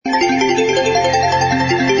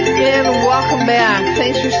welcome back.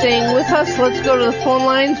 Thanks for staying with us. Let's go to the phone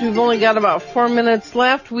lines. We've only got about 4 minutes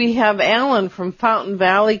left. We have Alan from Fountain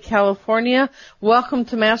Valley, California. Welcome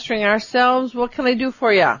to Mastering Ourselves. What can I do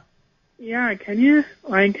for you? Yeah, can you,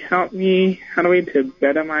 help me, how do we to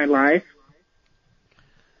better my life?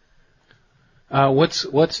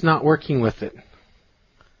 What's not working with it?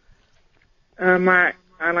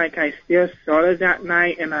 I steal sodas at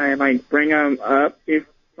night, and I, bring them up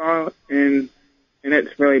before, and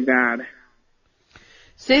it's really bad.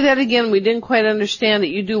 Say that again. We didn't quite understand it.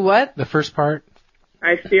 You do what? The first part?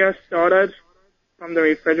 I steal sodas from the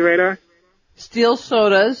refrigerator. Steal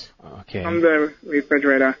sodas? Okay. From the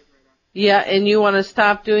refrigerator. Yeah, and you want to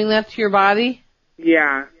stop doing that to your body?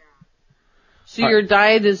 Yeah. So your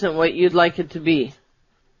diet isn't what you'd like it to be?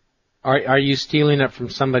 Are you stealing it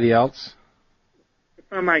from somebody else?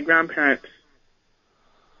 From my grandparents.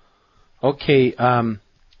 Okay,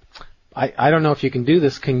 I don't know if you can do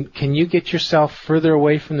this. Can you get yourself further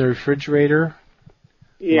away from the refrigerator?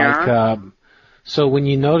 Yeah. So when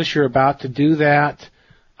you notice you're about to do that,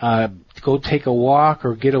 go take a walk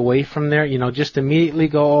or get away from there. Just immediately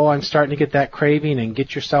go, I'm starting to get that craving, and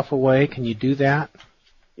get yourself away. Can you do that?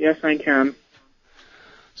 Yes, I can.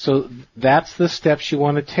 So that's the steps you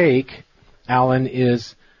want to take, Alan,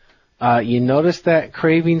 is you notice that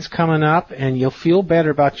craving's coming up, and you'll feel better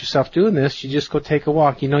about yourself doing this. You just go take a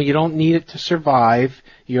walk. You don't need it to survive.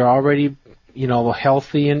 You're already,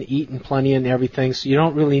 healthy and eating plenty and everything, so you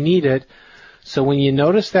don't really need it. So when you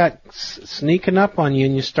notice that sneaking up on you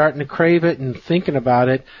and you're starting to crave it and thinking about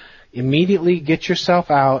it, immediately get yourself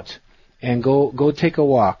out and go take a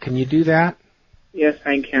walk. Can you do that? Yes,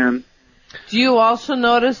 I can. Do you also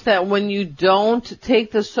notice that when you don't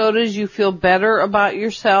take the sodas, you feel better about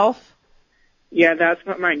yourself? Yeah, that's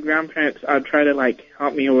what my grandparents try to,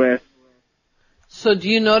 help me with. So do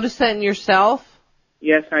you notice that in yourself?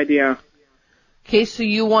 Yes, I do. Okay, so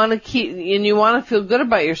you want to feel good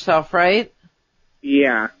about yourself, right?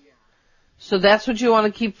 Yeah. So that's what you want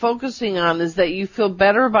to keep focusing on, is that you feel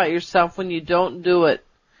better about yourself when you don't do it.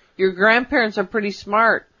 Your grandparents are pretty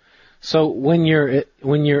smart. So when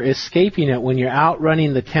you're escaping it, when you're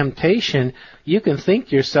outrunning the temptation, you can think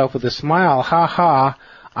to yourself with a smile, ha ha,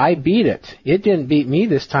 I beat it. It didn't beat me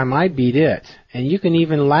this time, I beat it. And you can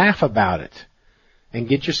even laugh about it and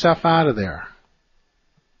get yourself out of there.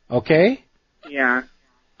 Okay? Yeah.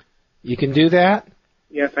 You can do that?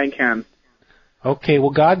 Yes, I can. Okay, well,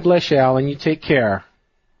 God bless you, Alan. You take care.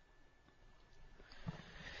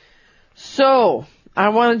 So, I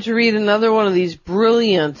wanted to read another one of these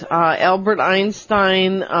brilliant Albert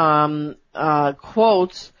Einstein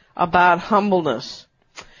quotes about humbleness.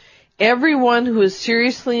 Everyone who is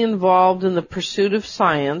seriously involved in the pursuit of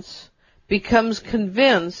science becomes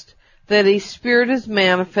convinced that a spirit is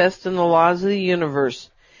manifest in the laws of the universe,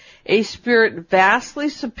 a spirit vastly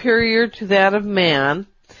superior to that of man,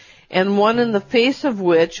 and one in the face of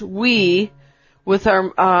which we, with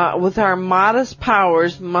our modest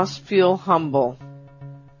powers, must feel humble.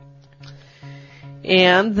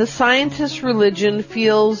 And the scientist's religious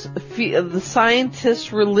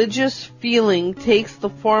feeling takes the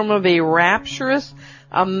form of a rapturous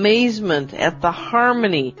amazement at the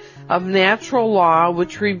harmony of natural law,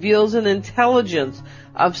 which reveals an intelligence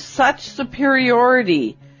of such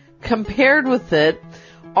superiority. Compared with it,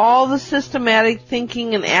 all the systematic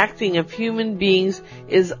thinking and acting of human beings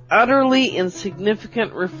is utterly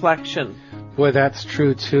insignificant reflection. Boy, that's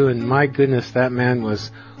true too, and my goodness, that man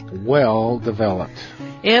was well developed.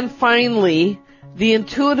 And finally, the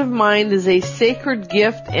intuitive mind is a sacred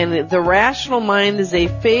gift, and the rational mind is a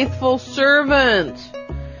faithful servant.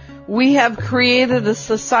 We have created a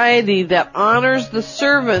society that honors the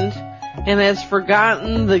servant and has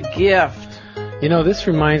forgotten the gift. This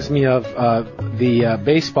reminds me of the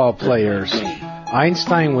baseball players.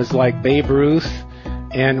 Einstein was like Babe Ruth,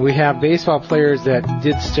 and we have baseball players that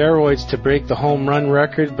did steroids to break the home run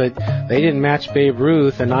record, but they didn't match Babe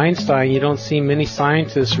Ruth. And Einstein, you don't see many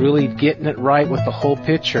scientists really getting it right with the whole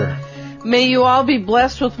picture. May you all be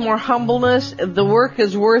blessed with more humbleness. The work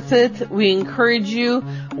is worth it. We encourage you,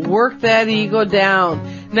 work that ego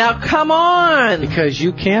down. Now come on! Because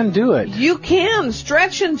you can do it. You can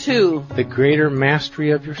stretch into the greater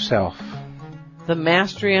mastery of yourself. The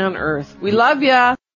mastery on earth. We love ya!